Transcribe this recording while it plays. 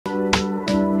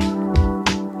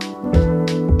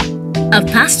A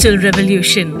pastel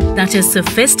revolution that is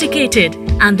sophisticated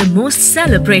and the most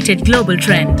celebrated global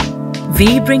trend.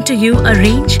 We bring to you a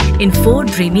range in 4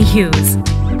 dreamy hues.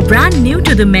 Brand new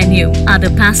to the menu are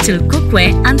the pastel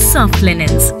cookware and soft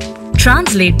linens.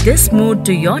 Translate this mood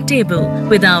to your table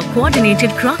with our coordinated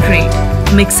crockery.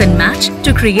 Mix and match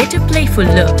to create a playful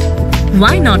look.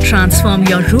 Why not transform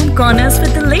your room corners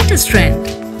with the latest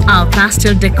trend? Our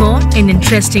pastel decor in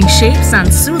interesting shapes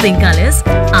and soothing colors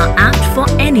are apt for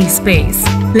any space.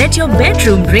 Let your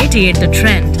bedroom radiate the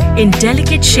trend in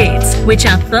delicate shades which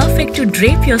are perfect to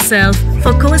drape yourself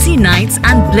for cozy nights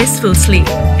and blissful sleep.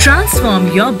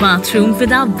 Transform your bathroom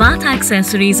with our bath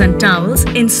accessories and towels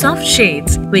in soft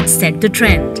shades which set the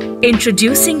trend.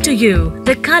 Introducing to you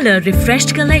the color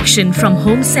refreshed collection from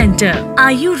Home Center.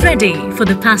 Are you ready for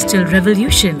the pastel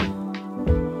revolution?